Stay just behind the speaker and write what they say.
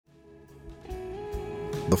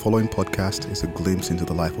The following podcast is a glimpse into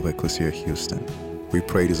the life of Ecclesia Houston. We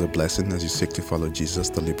pray it is a blessing as you seek to follow Jesus,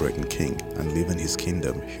 the liberating King, and live in His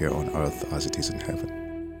kingdom here on earth as it is in heaven.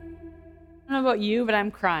 I don't know about you, but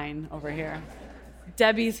I'm crying over here.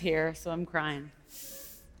 Debbie's here, so I'm crying.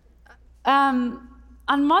 On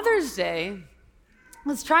Mother's Day, I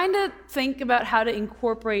was trying to think about how to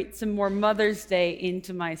incorporate some more Mother's Day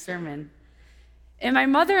into my sermon. And my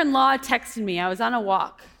mother-in-law texted me. I was on a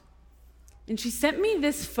walk. And she sent me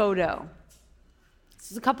this photo. This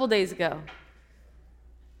was a couple days ago.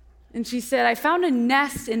 And she said, I found a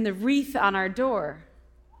nest in the wreath on our door.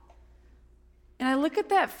 And I look at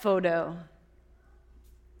that photo,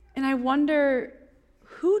 and I wonder,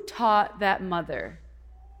 who taught that mother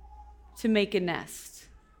to make a nest?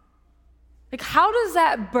 Like, how does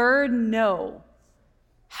that bird know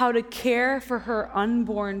how to care for her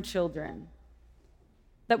unborn children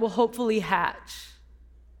that will hopefully hatch?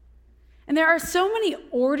 And there are so many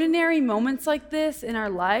ordinary moments like this in our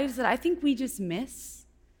lives that I think we just miss.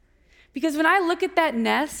 Because when I look at that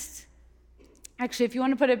nest, actually, if you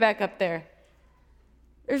want to put it back up there,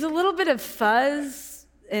 there's a little bit of fuzz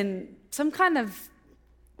and some kind of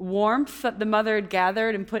warmth that the mother had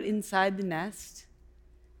gathered and put inside the nest.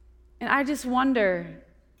 And I just wonder,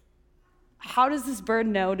 how does this bird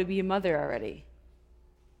know to be a mother already?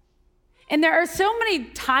 And there are so many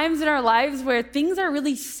times in our lives where things are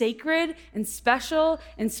really sacred and special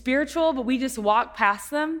and spiritual, but we just walk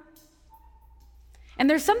past them. And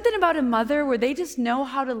there's something about a mother where they just know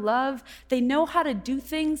how to love, they know how to do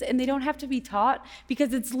things, and they don't have to be taught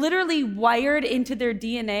because it's literally wired into their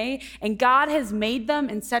DNA, and God has made them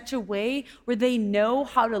in such a way where they know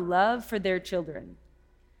how to love for their children.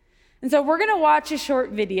 And so we're going to watch a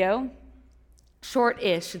short video,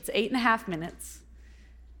 short-ish, it's 8.5 minutes.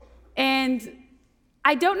 And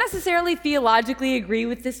I don't necessarily theologically agree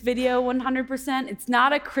with this video 100%. It's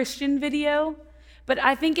not a Christian video, but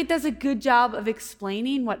I think it does a good job of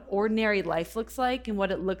explaining what ordinary life looks like and what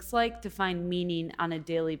it looks like to find meaning on a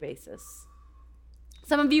daily basis.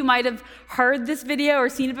 Some of you might have heard this video or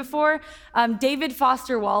seen it before. David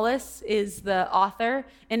Foster Wallace is the author,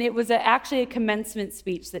 and it was actually a commencement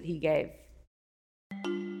speech that he gave.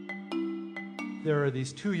 There are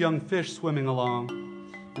these two young fish swimming along,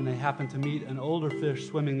 and they happen to meet an older fish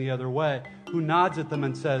swimming the other way, who nods at them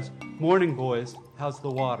and says, "Morning, boys, how's the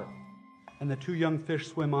water?" And the two young fish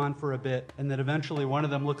swim on for a bit, and then eventually one of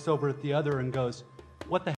them looks over at the other and goes,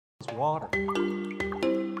 "What the hell is water?"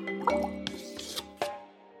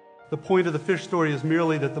 The point of the fish story is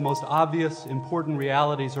merely that the most obvious, important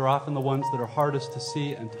realities are often the ones that are hardest to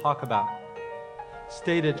see and talk about.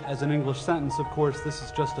 Stated as an English sentence, of course, this is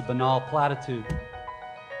just a banal platitude.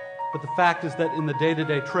 But the fact is that in the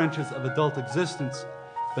day-to-day trenches of adult existence,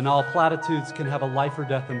 banal platitudes can have a life or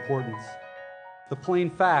death importance. The plain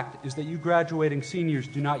fact is that you graduating seniors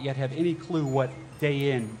do not yet have any clue what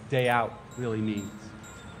day in, day out really means.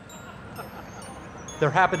 There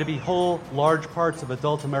happen to be whole, large parts of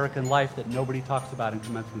adult American life that nobody talks about in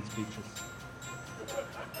commencement speeches.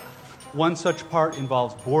 One such part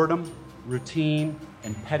involves boredom, routine,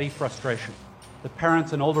 and petty frustration. The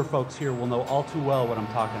parents and older folks here will know all too well what I'm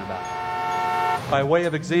talking about. By way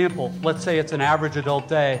of example, let's say it's an average adult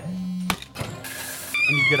day,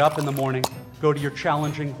 and you get up in the morning, go to your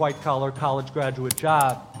challenging white-collar college graduate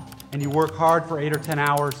job, and you work hard for 8 or 10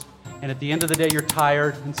 hours, and at the end of the day you're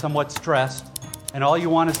tired and somewhat stressed, and all you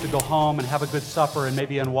want is to go home and have a good supper and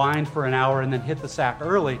maybe unwind for an hour and then hit the sack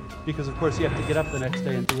early, because of course you have to get up the next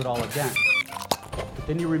day and do it all again. But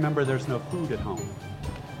then you remember there's no food at home.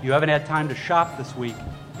 You haven't had time to shop this week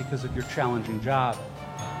because of your challenging job.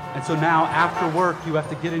 And so now, after work, you have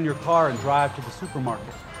to get in your car and drive to the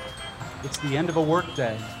supermarket. It's the end of a work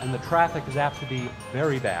day, and the traffic is apt to be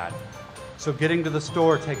very bad. So getting to the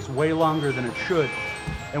store takes way longer than it should.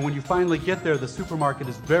 And when you finally get there, the supermarket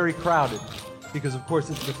is very crowded because, of course,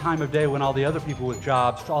 it's the time of day when all the other people with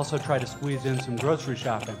jobs also try to squeeze in some grocery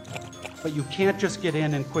shopping. But you can't just get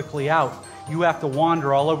in and quickly out. You have to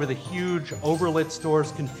wander all over the huge, overlit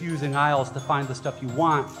store's confusing aisles to find the stuff you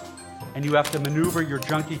want. And you have to maneuver your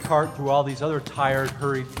junky cart through all these other tired,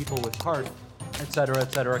 hurried people with carts, et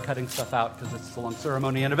cetera, cutting stuff out because it's a long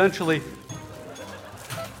ceremony. And eventually,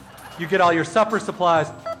 you get all your supper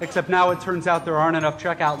supplies, except now it turns out there aren't enough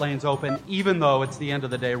checkout lanes open, even though it's the end of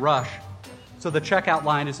the day rush. So the checkout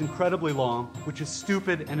line is incredibly long, which is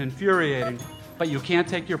stupid and infuriating. But you can't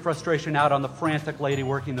take your frustration out on the frantic lady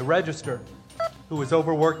working the register, who is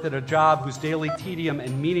overworked at a job whose daily tedium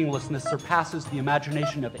and meaninglessness surpasses the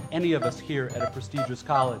imagination of any of us here at a prestigious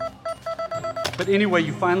college. But anyway,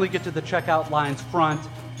 you finally get to the checkout line's front,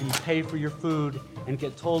 and you pay for your food, and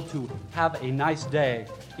get told to have a nice day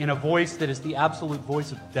in a voice that is the absolute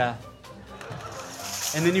voice of death.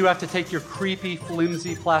 And then you have to take your creepy,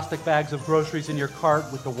 flimsy plastic bags of groceries in your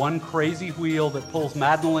cart with the one crazy wheel that pulls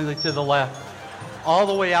maddeningly to the left, all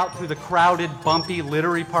the way out through the crowded, bumpy,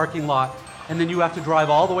 littery parking lot. And then you have to drive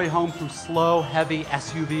all the way home through slow, heavy,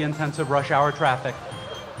 SUV-intensive rush hour traffic,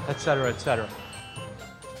 etc., etc.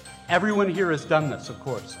 Everyone here has done this, of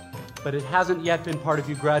course, but it hasn't yet been part of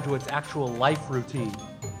you graduates' actual life routine,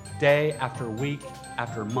 day after week,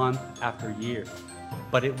 after month, after year.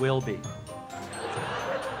 But it will be.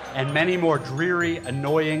 And many more dreary,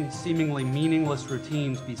 annoying, seemingly meaningless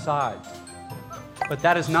routines besides. But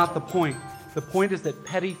that is not the point. The point is that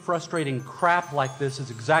petty, frustrating crap like this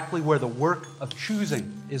is exactly where the work of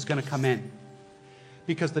choosing is going to come in.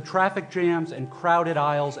 Because the traffic jams and crowded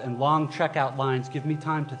aisles and long checkout lines give me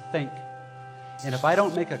time to think. And if I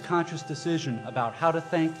don't make a conscious decision about how to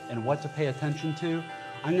think and what to pay attention to,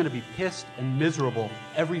 I'm going to be pissed and miserable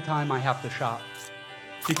every time I have to shop.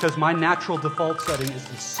 Because my natural default setting is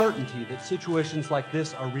the certainty that situations like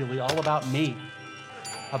this are really all about me.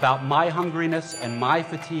 About my hungriness and my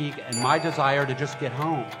fatigue and my desire to just get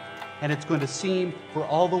home. And it's going to seem for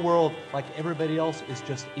all the world like everybody else is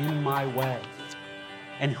just in my way.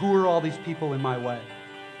 And who are all these people in my way?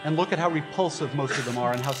 And look at how repulsive most of them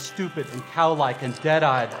are and how stupid and cow-like and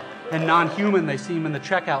dead-eyed and non-human they seem in the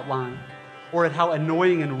checkout line. Or at how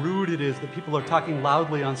annoying and rude it is that people are talking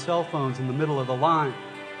loudly on cell phones in the middle of the line.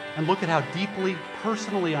 And look at how deeply,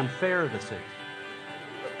 personally unfair this is.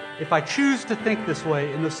 If I choose to think this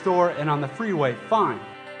way in the store and on the freeway, fine.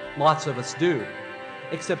 Lots of us do.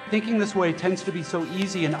 Except thinking this way tends to be so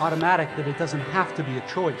easy and automatic that it doesn't have to be a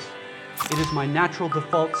choice. It is my natural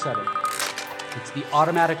default setting. It's the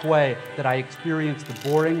automatic way that I experience the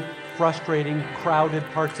boring, frustrating, crowded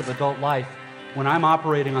parts of adult life when I'm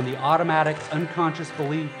operating on the automatic, unconscious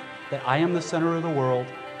belief that I am the center of the world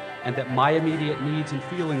and that my immediate needs and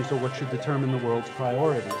feelings are what should determine the world's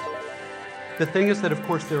priorities. The thing is that, of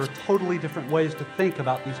course, there are totally different ways to think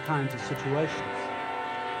about these kinds of situations.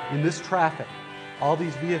 In this traffic, all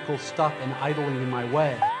these vehicles stuck and idling in my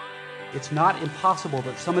way, it's not impossible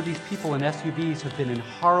that some of these people in SUVs have been in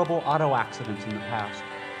horrible auto accidents in the past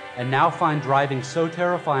and now find driving so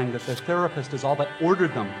terrifying that their therapist has all but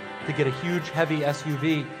ordered them to get a huge, heavy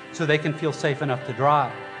SUV so they can feel safe enough to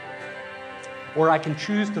drive. Or I can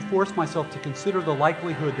choose to force myself to consider the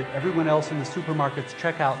likelihood that everyone else in the supermarket's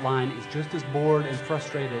checkout line is just as bored and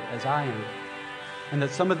frustrated as I am, and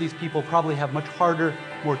that some of these people probably have much harder,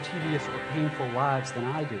 more tedious or painful lives than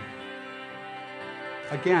I do.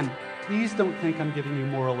 Again, please don't think I'm giving you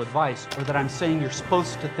moral advice, or that I'm saying you're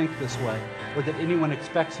supposed to think this way, or that anyone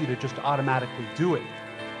expects you to just automatically do it,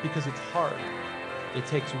 because it's hard. It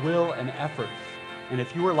takes will and effort, and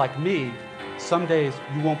if you are like me, some days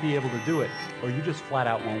you won't be able to do it, or you just flat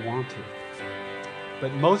out won't want to.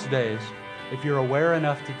 But most days, if you're aware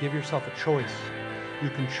enough to give yourself a choice, you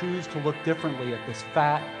can choose to look differently at this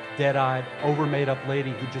fat, dead-eyed, over-made-up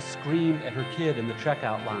lady who just screamed at her kid in the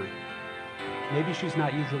checkout line. Maybe she's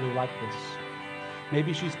not usually like this.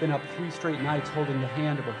 Maybe she's been up 3 straight nights holding the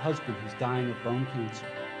hand of her husband who's dying of bone cancer.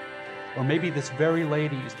 Or maybe this very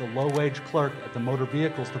lady is the low-wage clerk at the motor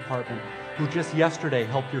vehicles department who just yesterday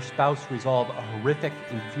helped your spouse resolve a horrific,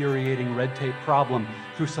 infuriating red tape problem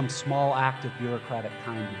through some small act of bureaucratic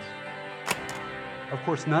kindness. Of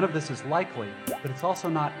course, none of this is likely, but it's also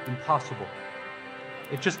not impossible.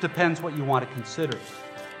 It just depends what you want to consider.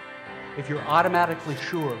 If you're automatically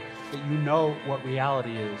sure that you know what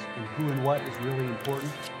reality is and who and what is really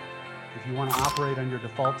important, if you want to operate on your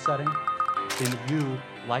default setting, then you,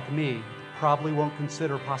 like me, probably won't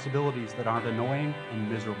consider possibilities that aren't annoying and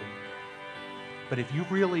miserable. But if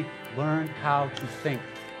you've really learned how to think,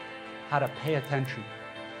 how to pay attention,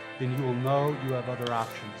 then you will know you have other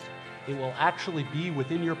options. It will actually be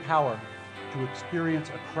within your power to experience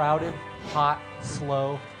a crowded, hot,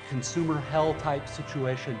 slow, consumer hell-type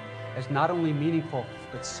situation as not only meaningful,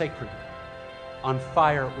 but sacred, on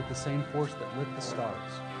fire with the same force that lit the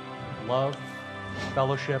stars. Love,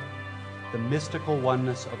 fellowship, the mystical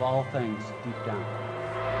oneness of all things deep down.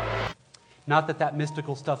 Not that that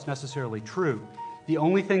mystical stuff's necessarily true. The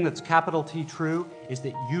only thing that's capital T true is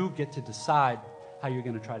that you get to decide how you're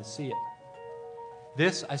going to try to see it.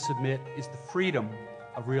 This, I submit, is the freedom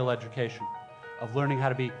of real education, of learning how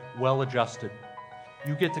to be well-adjusted.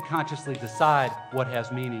 You get to consciously decide what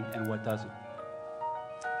has meaning and what doesn't.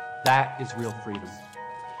 That is real freedom.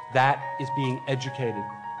 That is being educated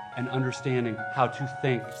and understanding how to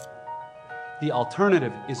think. The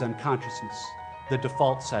alternative is unconsciousness, the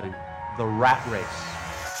default setting, the rat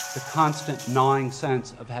race. the constant gnawing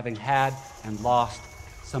sense of having had and lost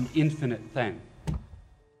some infinite thing.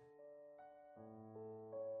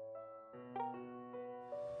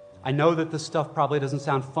 I know that this stuff probably doesn't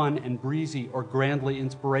sound fun and breezy or grandly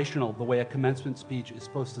inspirational the way a commencement speech is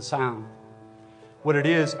supposed to sound. What it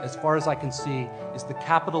is, as far as I can see, is the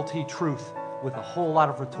capital T truth with a whole lot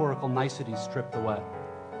of rhetorical niceties stripped away.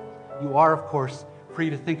 You are, of course,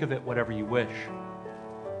 free to think of it whatever you wish.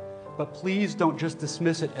 But please don't just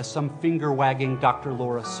dismiss it as some finger-wagging Dr.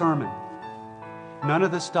 Laura sermon. None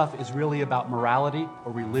of this stuff is really about morality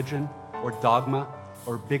or religion or dogma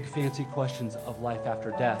or big fancy questions of life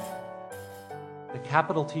after death. The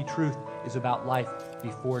capital T truth is about life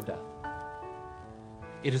before death.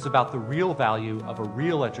 It is about the real value of a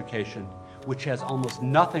real education, which has almost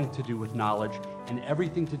nothing to do with knowledge and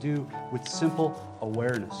everything to do with simple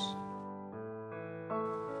awareness.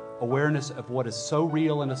 Awareness of what is so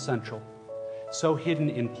real and essential, so hidden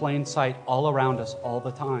in plain sight all around us all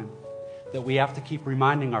the time, that we have to keep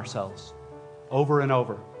reminding ourselves over and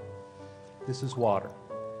over, this is water.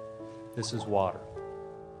 This is water.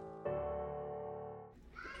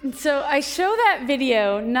 And so I show that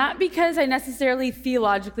video not because I necessarily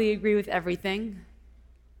theologically agree with everything.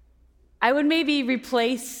 I would maybe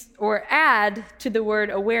replace or add to the word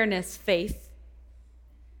awareness faith,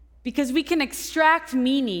 because we can extract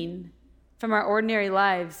meaning from our ordinary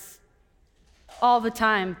lives all the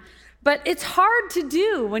time. But it's hard to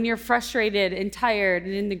do when you're frustrated and tired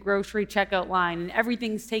and in the grocery checkout line and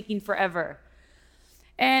everything's taking forever.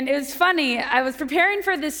 And it was funny, I was preparing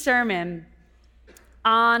for this sermon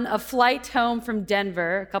on a flight home from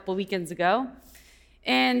Denver a couple weekends ago.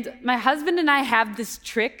 And my husband and I have this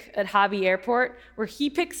trick at Hobby Airport where he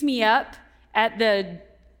picks me up at the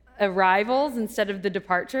arrivals instead of the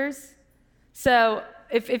departures. So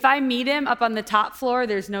if I meet him up on the top floor,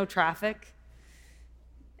 there's no traffic.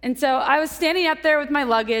 And so I was standing up there with my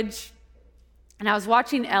luggage, and I was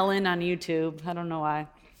watching Ellen on YouTube. I don't know why.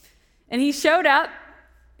 And he showed up,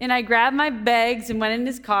 and I grabbed my bags and went in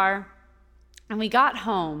his car, and we got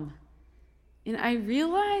home. And I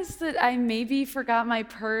realized that I maybe forgot my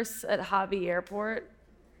purse at Hobby Airport,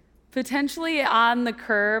 potentially on the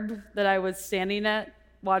curb that I was standing at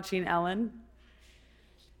watching Ellen.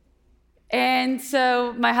 And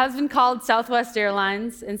so my husband called Southwest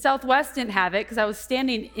Airlines, and Southwest didn't have it because I was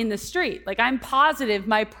standing in the street. Like, I'm positive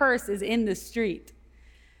my purse is in the street.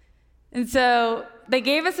 And so they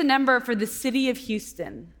gave us a number for the city of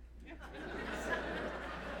Houston.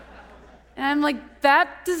 And I'm like,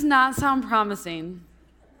 that does not sound promising.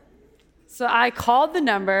 So I called the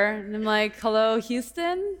number, and I'm like, hello,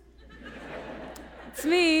 Houston? It's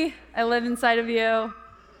me. I live inside of you.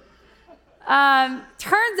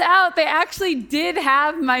 Turns out they actually did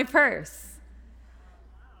have my purse.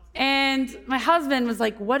 And my husband was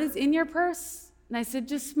like, what is in your purse? And I said,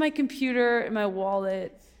 just my computer and my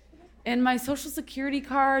wallet and my social security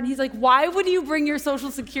card. And he's like, why would you bring your social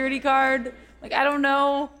security card? Like, I don't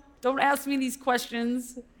know. Don't ask me these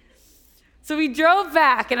questions. So we drove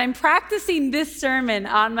back, and I'm practicing this sermon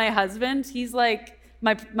on my husband. He's like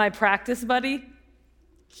my practice buddy.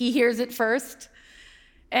 He hears it first.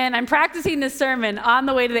 And I'm practicing this sermon on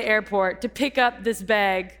the way to the airport to pick up this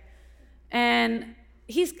bag. And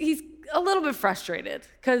he's a little bit frustrated,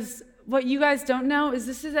 because what you guys don't know is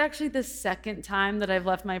this is actually the second time that I've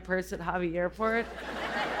left my purse at Hobby Airport.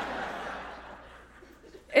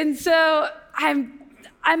 And so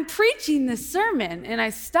I'm preaching this sermon, and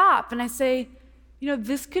I stop and I say,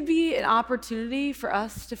 this could be an opportunity for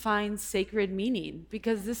us to find sacred meaning,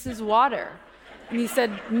 because this is water. And he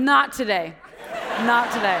said, not today.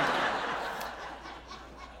 Not today.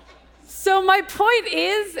 So my point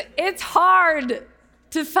is, it's hard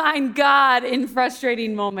to find God in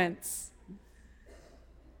frustrating moments.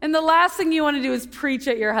 And the last thing you want to do is preach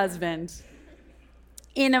at your husband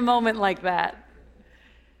in a moment like that.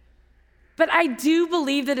 But I do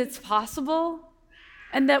believe that it's possible,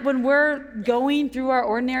 and that when we're going through our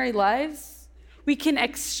ordinary lives, we can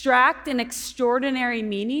extract an extraordinary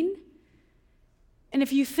meaning. And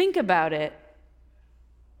if you think about it,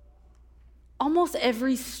 almost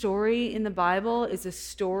every story in the Bible is a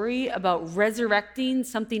story about resurrecting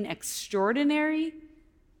something extraordinary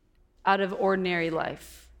out of ordinary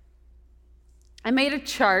life. I made a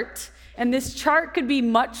chart, and this chart could be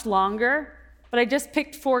much longer, but I just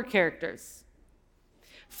picked 4 characters.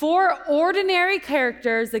 4 ordinary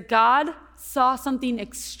characters that God saw something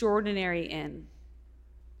extraordinary in.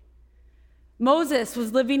 Moses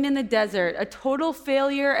was living in the desert, a total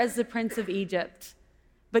failure as the prince of Egypt.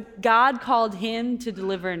 But God called him to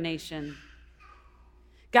deliver a nation.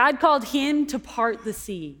 God called him to part the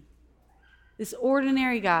sea. this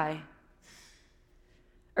ordinary guy.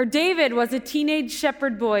 Or David was a teenage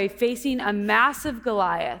shepherd boy facing a massive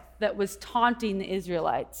Goliath that was taunting the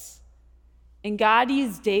Israelites. And God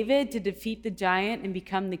used David to defeat the giant and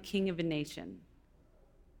become the king of a nation.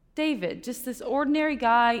 David, just this ordinary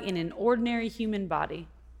guy in an ordinary human body.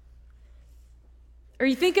 Or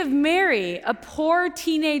you think of Mary, a poor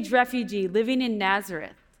teenage refugee living in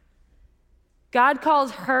Nazareth. God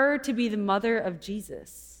calls her to be the mother of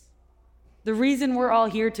Jesus. The reason we're all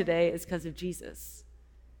here today is because of Jesus.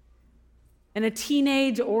 And a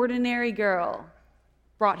teenage, ordinary girl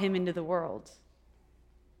brought him into the world.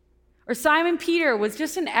 Or Simon Peter was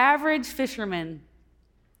just an average fisherman.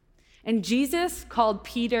 And Jesus called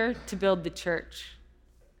Peter to build the church.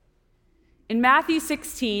 In Matthew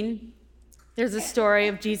 16, there's a story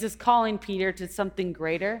of Jesus calling Peter to something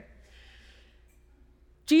greater.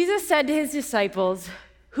 Jesus said to his disciples,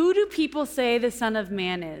 "Who do people say the Son of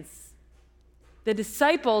Man is?" The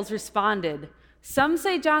disciples responded, "Some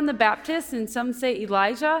say John the Baptist, and some say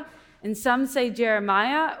Elijah, and some say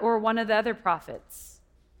Jeremiah or one of the other prophets."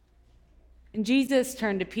 And Jesus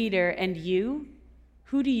turned to Peter, "And you?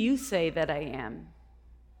 Who do you say that I am?"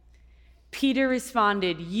 Peter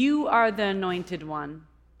responded, "You are the anointed one.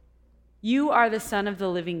 You are the Son of the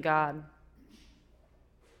living God."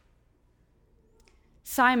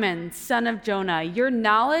 Simon, son of Jonah, your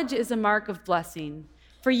knowledge is a mark of blessing,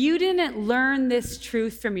 for you didn't learn this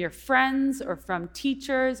truth from your friends or from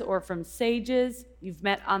teachers or from sages you've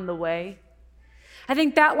met on the way. I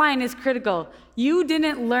think that line is critical. You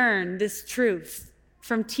didn't learn this truth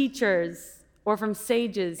from teachers or from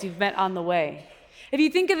sages you've met on the way. If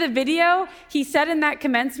you think of the video, he said in that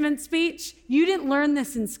commencement speech, you didn't learn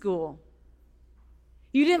this in school.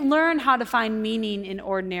 You didn't learn how to find meaning in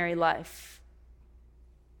ordinary life.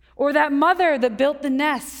 Or that mother that built the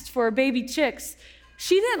nest for her baby chicks,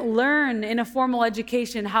 she didn't learn in a formal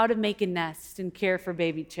education how to make a nest and care for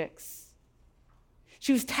baby chicks.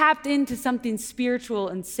 She was tapped into something spiritual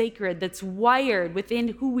and sacred that's wired within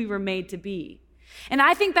who we were made to be. And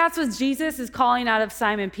I think that's what Jesus is calling out of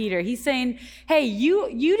Simon Peter. He's saying, hey, you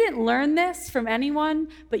didn't learn this from anyone,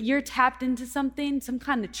 but you're tapped into something, some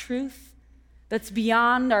kind of truth that's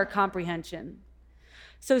beyond our comprehension.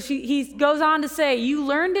 So he goes on to say, you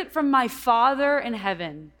learned it from my Father in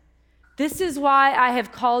heaven. This is why I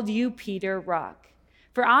have called you Peter, rock.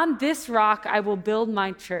 For on this rock I will build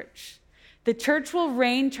my church. The church will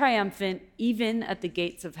reign triumphant even at the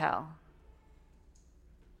gates of hell.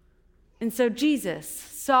 And so Jesus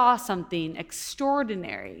saw something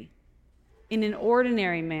extraordinary in an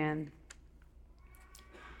ordinary man.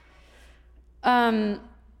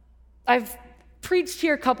 I've preached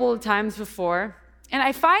here a couple of times before, and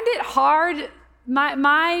I find it hard.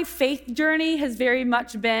 My faith journey has very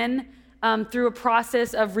much been through a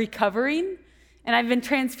process of recovering. And I've been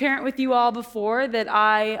transparent with you all before that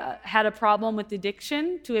I had a problem with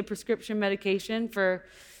addiction to a prescription medication for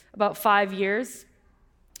about 5 years.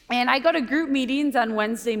 And I go to group meetings on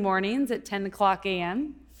Wednesday mornings at 10 o'clock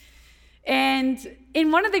a.m. And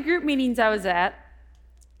in one of the group meetings I was at,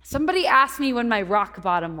 somebody asked me when my rock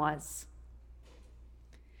bottom was.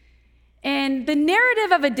 And the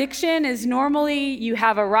narrative of addiction is normally you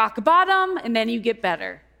have a rock bottom and then you get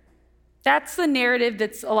better. That's the narrative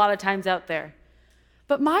that's a lot of times out there.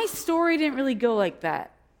 But my story didn't really go like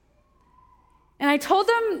that. And I told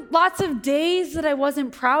them lots of days that I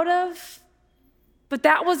wasn't proud of, but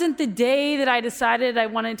that wasn't the day that I decided I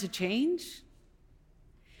wanted to change.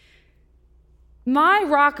 My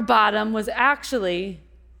rock bottom was actually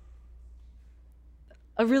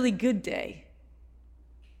a really good day.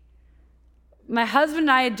 My husband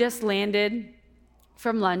and I had just landed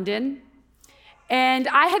from London, and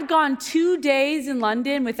I had gone 2 days in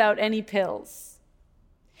London without any pills.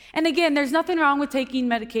 And again, there's nothing wrong with taking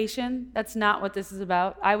medication. That's not what this is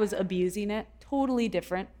about. I was abusing it, totally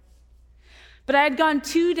different. But I had gone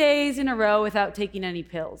 2 days in a row without taking any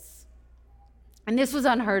pills. And this was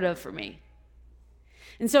unheard of for me.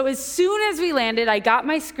 And so as soon as we landed, I got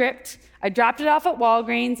my script, I dropped it off at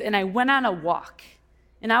Walgreens, and I went on a walk.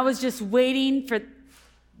 And I was just waiting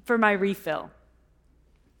for my refill.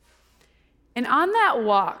 And on that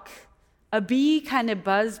walk, a bee kind of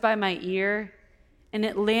buzzed by my ear, and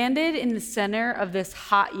it landed in the center of this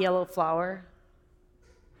hot yellow flower.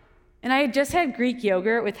 And I had just had Greek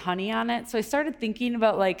yogurt with honey on it, so I started thinking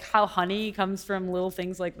about like how honey comes from little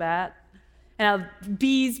things like that, and how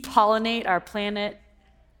bees pollinate our planet.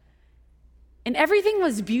 And everything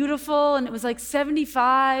was beautiful, and it was like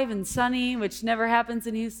 75 and sunny, which never happens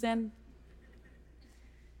in Houston.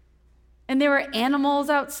 And there were animals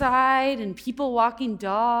outside and people walking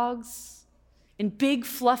dogs. and big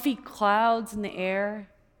fluffy clouds in the air.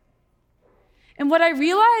 And what I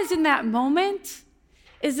realized in that moment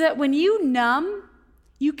is that when you numb,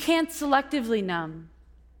 you can't selectively numb.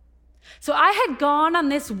 So I had gone on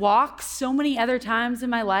this walk so many other times in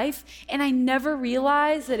my life, and I never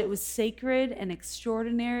realized that it was sacred and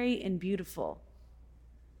extraordinary and beautiful.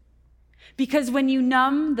 Because when you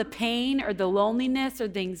numb the pain or the loneliness or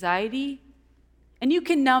the anxiety, and you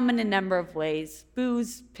can numb in a number of ways: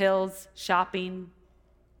 booze, pills, shopping,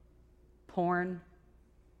 porn.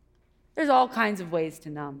 There's all kinds of ways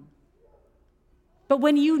to numb. But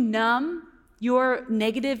when you numb your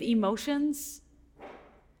negative emotions,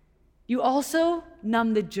 you also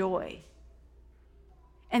numb the joy.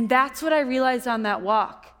 And that's what I realized on that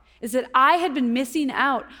walk, is that I had been missing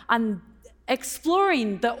out on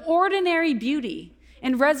exploring the ordinary beauty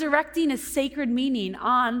and resurrecting a sacred meaning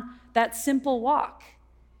on that simple walk.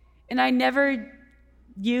 And I never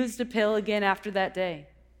used a pill again after that day.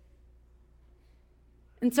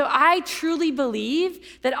 And so I truly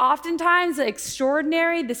believe that oftentimes the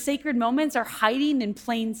extraordinary, the sacred moments are hiding in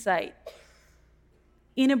plain sight.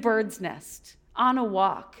 In a bird's nest, on a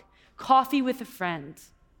walk, coffee with a friend,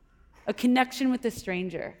 a connection with a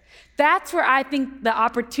stranger. That's where I think the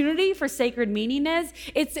opportunity for sacred meaning is.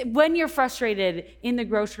 It's when you're frustrated in the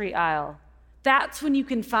grocery aisle. That's when you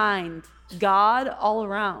can find God all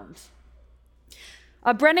around.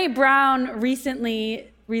 Brené Brown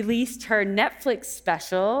recently released her Netflix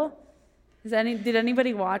special. Did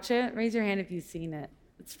anybody watch it? Raise your hand if you've seen it.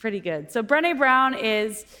 It's pretty good. So Brené Brown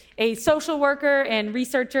is a social worker and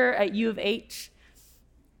researcher at U of H.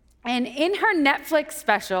 And in her Netflix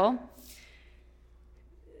special,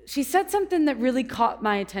 she said something that really caught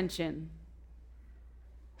my attention.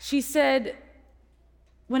 She said,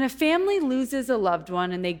 when a family loses a loved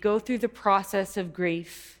one and they go through the process of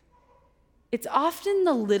grief, it's often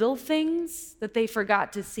the little things that they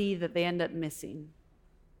forgot to see that they end up missing.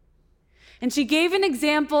 And she gave an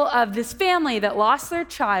example of this family that lost their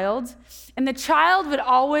child, and the child would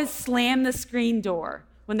always slam the screen door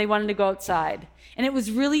when they wanted to go outside. And it was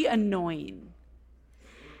really annoying.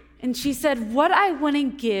 And she said, what I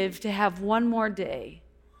wouldn't give to have one more day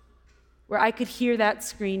where I could hear that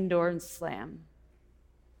screen door slam.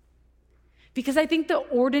 Because I think the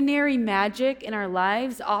ordinary magic in our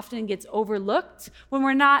lives often gets overlooked when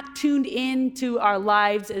we're not tuned in to our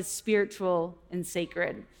lives as spiritual and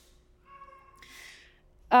sacred.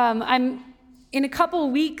 In a couple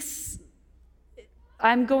weeks,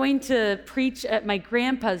 I'm going to preach at my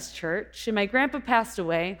grandpa's church, and my grandpa passed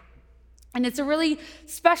away. And it's a really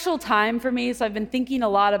special time for me, so I've been thinking a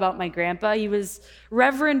lot about my grandpa. He was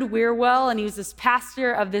Reverend Weirwell, and he was this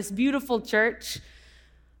pastor of this beautiful church.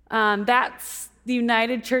 That's the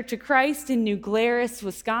United Church of Christ in New Glarus,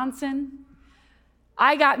 Wisconsin.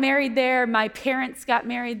 I got married there. My parents got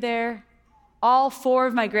married there. All four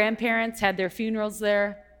of my grandparents had their funerals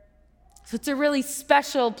there. So it's a really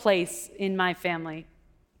special place in my family.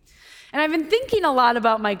 And I've been thinking a lot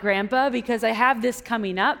about my grandpa because I have this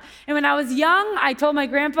coming up. And when I was young, I told my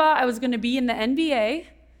grandpa I was going to be in the NBA,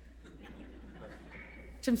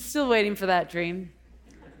 which I'm still waiting for that dream,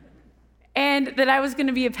 and that I was going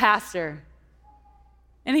to be a pastor.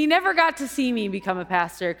 And he never got to see me become a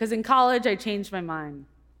pastor because in college I changed my mind.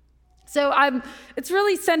 So it's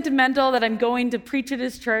really sentimental that I'm going to preach at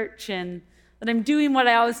his church and that I'm doing what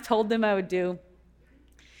I always told them I would do.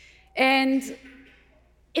 And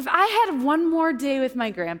if I had one more day with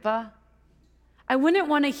my grandpa, I wouldn't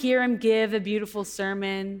want to hear him give a beautiful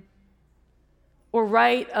sermon or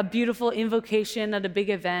write a beautiful invocation at a big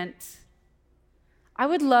event. I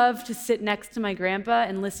would love to sit next to my grandpa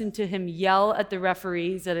and listen to him yell at the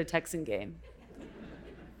referees at a Texan game.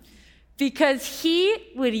 Because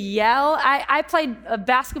he would yell. I played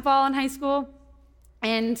basketball in high school,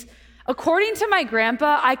 and according to my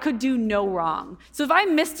grandpa, I could do no wrong. So if I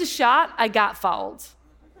missed a shot, I got fouled.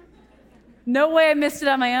 No way I missed it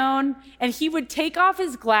on my own. And he would take off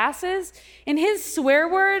his glasses, and his swear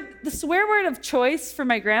word, the swear word of choice for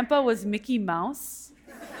my grandpa was Mickey Mouse.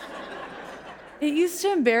 It used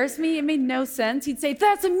to embarrass me. It made no sense. He'd say,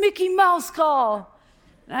 "That's a Mickey Mouse call."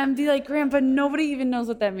 And I'd be like, "Grandpa, nobody even knows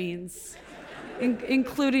what that means,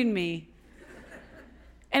 including me."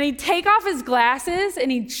 And he'd take off his glasses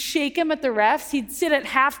and he'd shake them at the refs. He'd sit at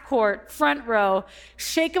half court, front row,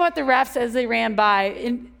 shake them at the refs as they ran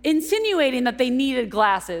by, insinuating that they needed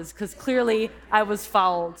glasses because clearly I was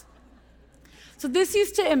fouled. So this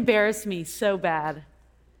used to embarrass me so bad.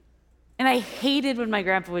 And I hated when my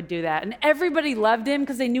grandpa would do that. And everybody loved him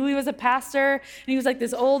because they knew he was a pastor. And he was like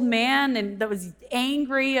this old man and that was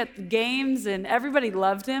angry at the games, and everybody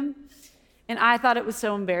loved him. And I thought it was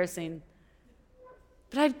so embarrassing.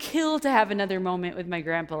 But I'd kill to have another moment with my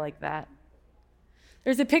grandpa like that.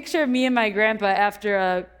 There's a picture of me and my grandpa after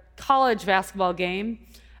a college basketball game.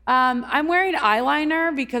 I'm wearing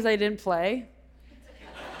eyeliner because I didn't play.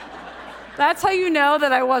 That's how you know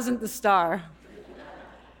that I wasn't the star.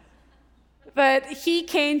 But he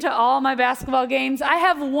came to all my basketball games. I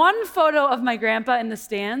have one photo of my grandpa in the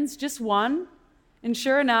stands, just one. And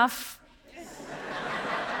sure enough,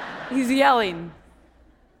 he's yelling.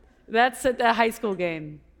 That's at the high school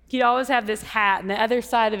game. He'd always have this hat, and the other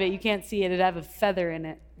side of it, you can't see it, it'd have a feather in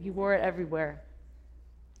it. He wore it everywhere.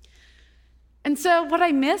 And so what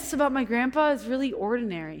I miss about my grandpa is really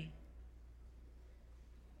ordinary.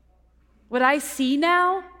 What I see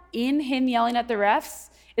now in him yelling at the refs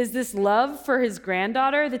is this love for his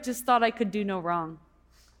granddaughter that just thought I could do no wrong.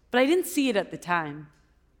 But I didn't see it at the time.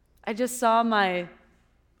 I just saw my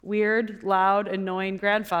weird, loud, annoying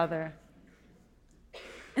grandfather.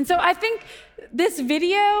 And so I think this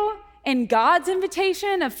video and God's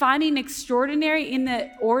invitation of finding extraordinary in the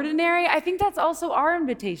ordinary, I think that's also our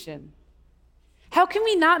invitation. How can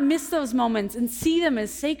we not miss those moments and see them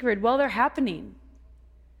as sacred while they're happening?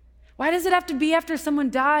 Why does it have to be after someone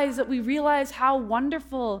dies that we realize how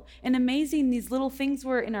wonderful and amazing these little things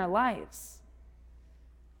were in our lives?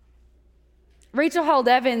 Rachel Held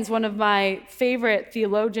Evans, one of my favorite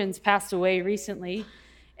theologians, passed away recently.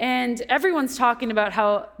 And everyone's talking about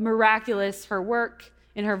how miraculous her work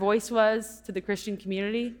and her voice was to the Christian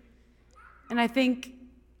community. And I think,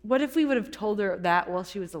 what if we would have told her that while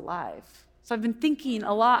she was alive? So I've been thinking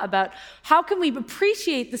a lot about how can we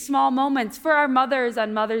appreciate the small moments for our mothers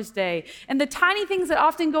on Mother's Day and the tiny things that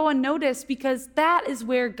often go unnoticed, because that is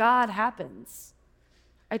where God happens.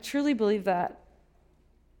 I truly believe that.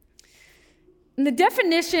 And the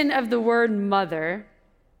definition of the word mother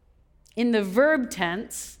in the verb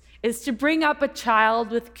tense is to bring up a child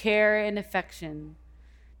with care and affection,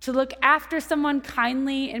 to look after someone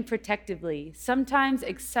kindly and protectively, sometimes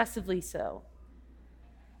excessively so.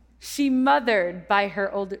 She felt mothered by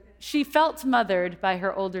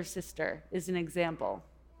her older sister is an example.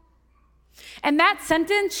 And that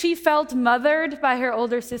sentence, she felt mothered by her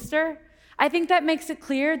older sister, I think that makes it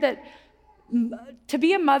clear that to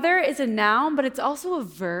be a mother is a noun, but it's also a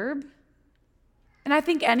verb. And I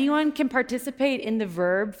think anyone can participate in the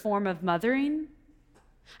verb form of mothering.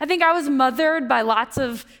 I think I was mothered by lots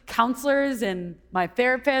of counselors and my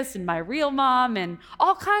therapist and my real mom, and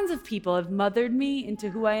all kinds of people have mothered me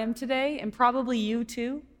into who I am today, and probably you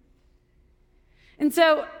too. And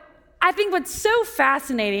so I think what's so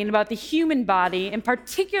fascinating about the human body, and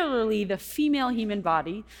particularly the female human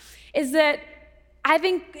body, is that I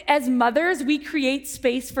think as mothers, we create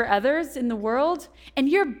space for others in the world, and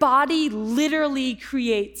your body literally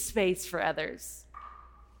creates space for others.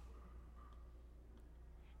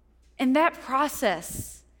 And that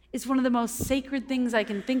process is one of the most sacred things I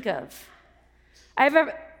can think of. I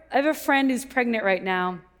have a friend who's pregnant right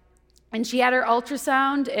now, and she had her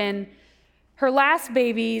ultrasound, and her last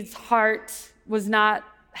baby's heart was not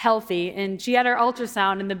healthy, and she had her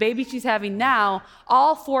ultrasound, and the baby she's having now,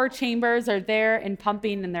 all 4 chambers are there and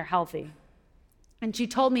pumping, and they're healthy. And she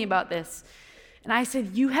told me about this, and I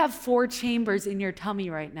said, you have 4 chambers in your tummy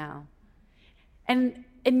right now. And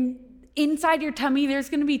inside your tummy, there's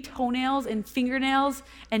gonna be toenails and fingernails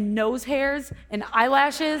and nose hairs and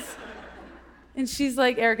eyelashes. And she's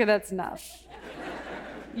like, Ericka, that's enough.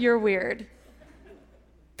 You're weird.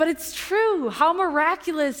 But it's true. How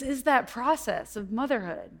miraculous is that process of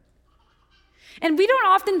motherhood? And we don't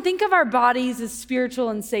often think of our bodies as spiritual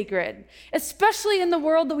and sacred, especially in the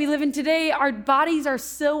world that we live in today. Our bodies are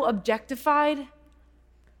so objectified.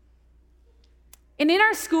 And in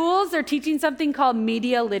our schools, they're teaching something called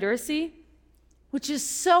media literacy, which is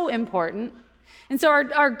so important. And so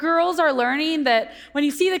our girls are learning that when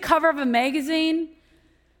you see the cover of a magazine,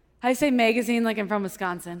 I say magazine like I'm from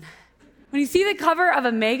Wisconsin. When you see the cover of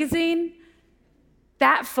a magazine,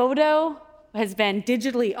 that photo has been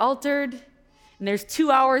digitally altered, and there's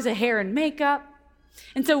 2 hours of hair and makeup.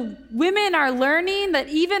 And so women are learning that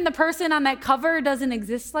even the person on that cover doesn't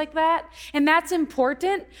exist like that, and that's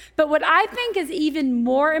important. But what I think is even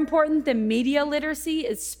more important than media literacy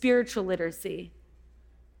is spiritual literacy.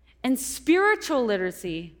 And spiritual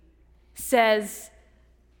literacy says,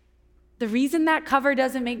 the reason that cover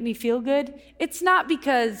doesn't make me feel good, it's not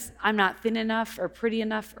because I'm not thin enough or pretty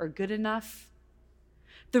enough or good enough.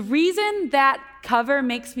 The reason that cover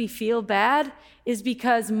makes me feel bad is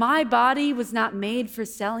because my body was not made for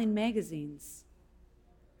selling magazines.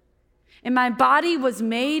 And my body was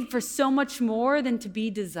made for so much more than to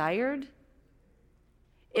be desired.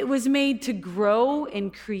 It was made to grow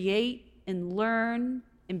and create and learn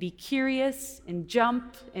and be curious and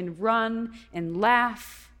jump and run and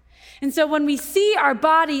laugh. And so when we see our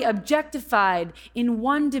body objectified in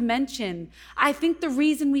one dimension, I think the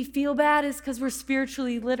reason we feel bad is because we're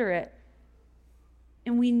spiritually illiterate.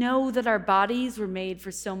 And we know that our bodies were made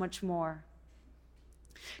for so much more.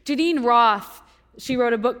 Janine Roth, she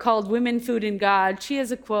wrote a book called Women, Food, and God. She has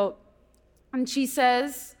a quote, and she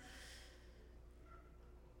says,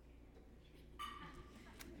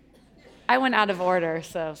 I went out of order,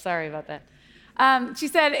 so sorry about that. She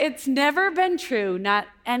said, it's never been true, not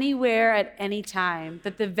anywhere at any time,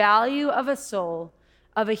 that the value of a soul,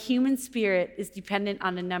 of a human spirit, is dependent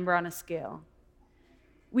on a number on a scale.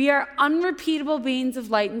 We are unrepeatable beings of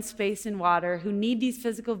light and space and water who need these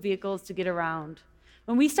physical vehicles to get around.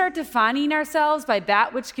 When we start defining ourselves by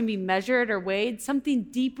that which can be measured or weighed, something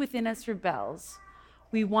deep within us rebels.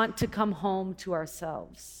 We want to come home to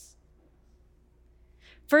ourselves.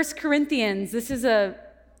 1 Corinthians, this is a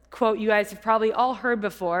quote you guys have probably all heard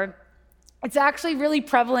before. It's actually really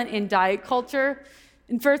prevalent in diet culture.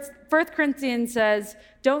 In 1 Corinthians says,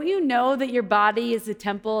 don't you know that your body is the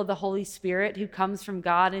temple of the Holy Spirit who comes from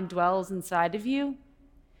God and dwells inside of you?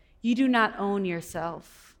 You do not own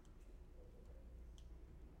yourself.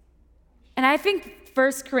 And I think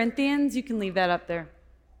 1 Corinthians, you can leave that up there.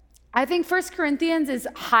 I think 1 Corinthians is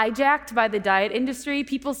hijacked by the diet industry.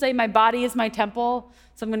 People say my body is my temple,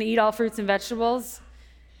 so I'm going to eat all fruits and vegetables.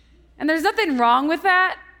 And there's nothing wrong with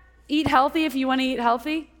that. Eat healthy if you want to eat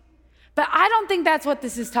healthy. But I don't think that's what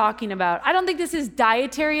this is talking about. I don't think this is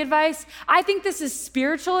dietary advice. I think this is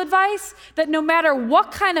spiritual advice that no matter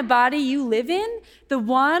what kind of body you live in, the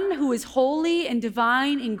one who is holy and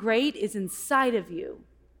divine and great is inside of you.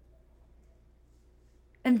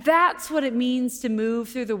 And that's what it means to move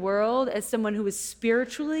through the world as someone who is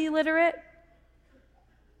spiritually literate,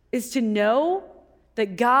 is to know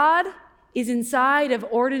that God is inside of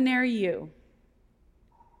ordinary you.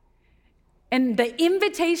 And the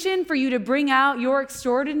invitation for you to bring out your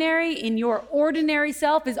extraordinary in your ordinary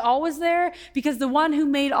self is always there because the one who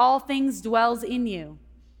made all things dwells in you.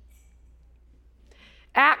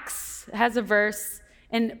 Acts has a verse,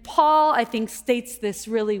 and Paul, I think, states this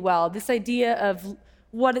really well, this idea of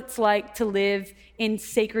what it's like to live in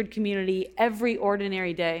sacred community every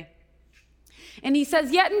ordinary day. And he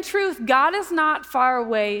says, yet in truth, God is not far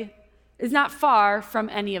from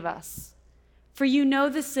any of us. For you know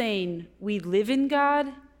the saying, we live in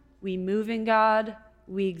God, we move in God,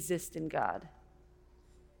 we exist in God.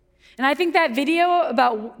 And I think that video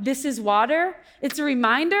about this is water, it's a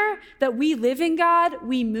reminder that we live in God,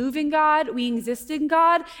 we move in God, we exist in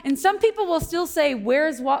God. And some people will still say,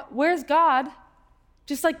 where's God?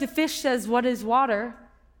 Just like the fish says, what is water?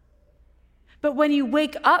 But when you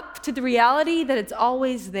wake up to the reality that it's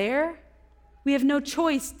always there, we have no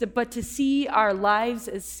choice but to see our lives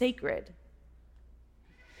as sacred.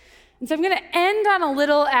 And so I'm going to end on a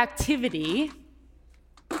little activity.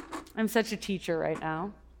 I'm such a teacher right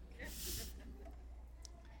now.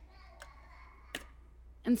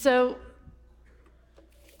 And so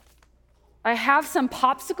I have some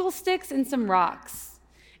popsicle sticks and some rocks.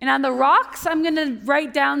 And on the rocks, I'm going to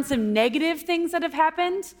write down some negative things that have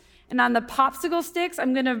happened. And on the popsicle sticks,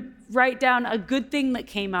 I'm going to write down a good thing that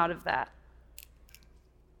came out of that.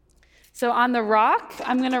 So on the rock,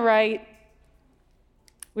 I'm going to write,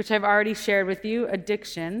 which I've already shared with you,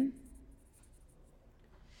 addiction.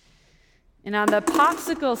 And on the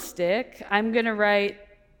popsicle stick, I'm going to write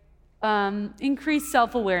increased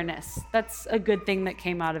self-awareness. That's a good thing that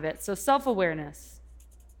came out of it. So self-awareness.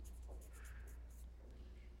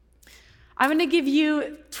 I'm going to give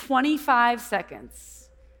you 25 seconds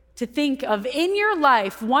to think of in your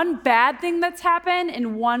life one bad thing that's happened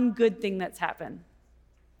and one good thing that's happened.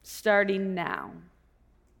 Starting now.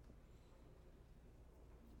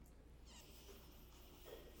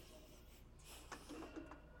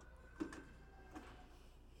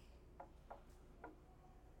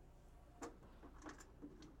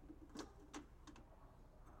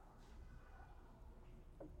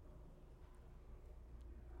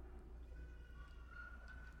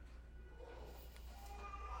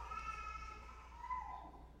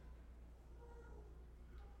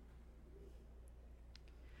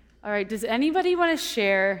 All right, does anybody want to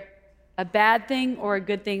share a bad thing or a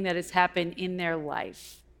good thing that has happened in their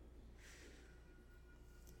life?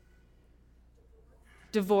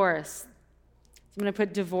 Divorce. I'm going to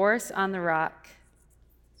put divorce on the rock.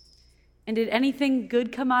 And did anything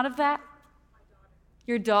good come out of that?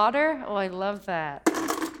 Your daughter? Oh, I love that.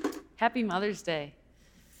 Happy Mother's Day.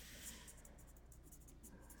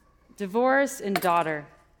 Divorce and daughter.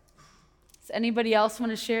 Does anybody else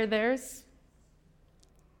want to share theirs?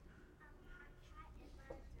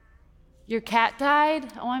 Your cat died?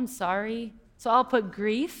 Oh, I'm sorry. So I'll put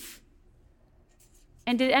grief.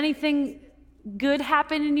 And did anything good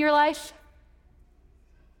happen in your life?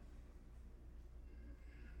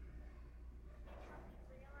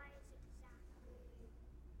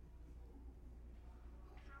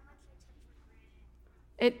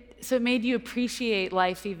 So it made you appreciate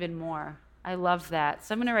life even more. I love that.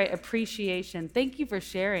 So I'm going to write appreciation. Thank you for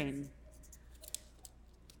sharing.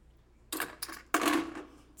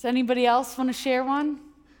 Does anybody else want to share one?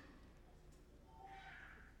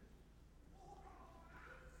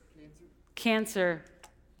 Cancer.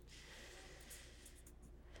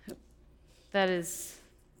 That is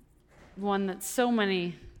one that so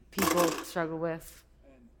many people struggle with.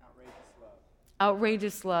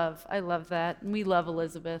 Outrageous love. I love that. And we love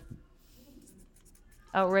Elizabeth.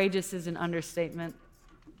 Outrageous is an understatement.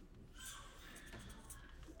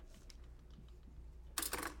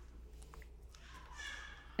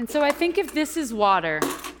 And so I think if this is water,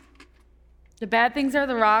 the bad things are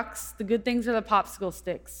the rocks, the good things are the popsicle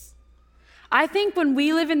sticks. I think when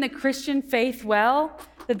we live in the Christian faith well,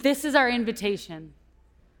 that this is our invitation.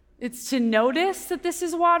 It's to notice that this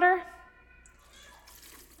is water.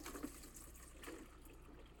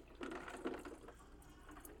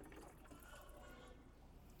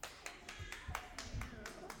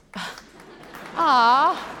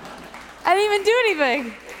 Aw, I didn't even do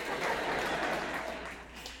anything.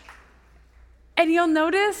 And you'll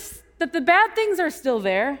notice that the bad things are still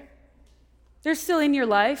there. They're still in your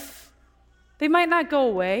life. They might not go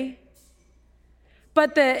away.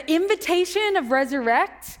 But the invitation of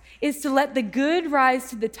Resurrect is to let the good rise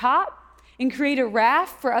to the top and create a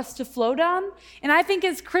raft for us to float on. And I think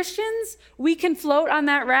as Christians, we can float on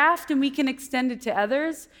that raft and we can extend it to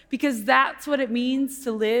others, because that's what it means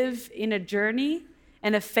to live in a journey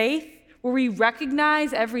and a faith where we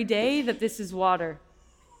recognize every day that this is water.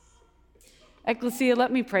 Ecclesia,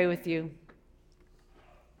 let me pray with you.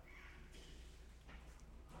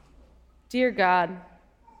 Dear God,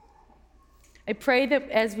 I pray that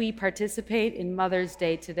as we participate in Mother's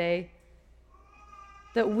Day today,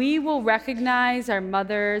 that we will recognize our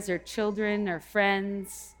mothers or children or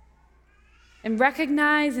friends and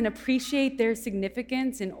recognize and appreciate their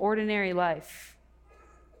significance in ordinary life.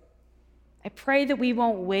 I pray that we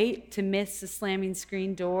won't wait to miss the slamming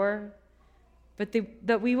screen door, but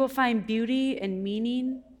that we will find beauty and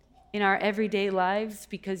meaning in our everyday lives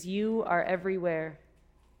because you are everywhere.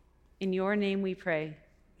 In your name we pray.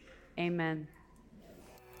 Amen.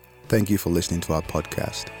 Thank you for listening to our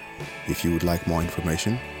podcast. If you would like more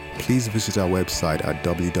information, please visit our website at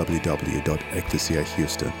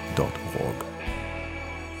www.ecclesiahouston.org.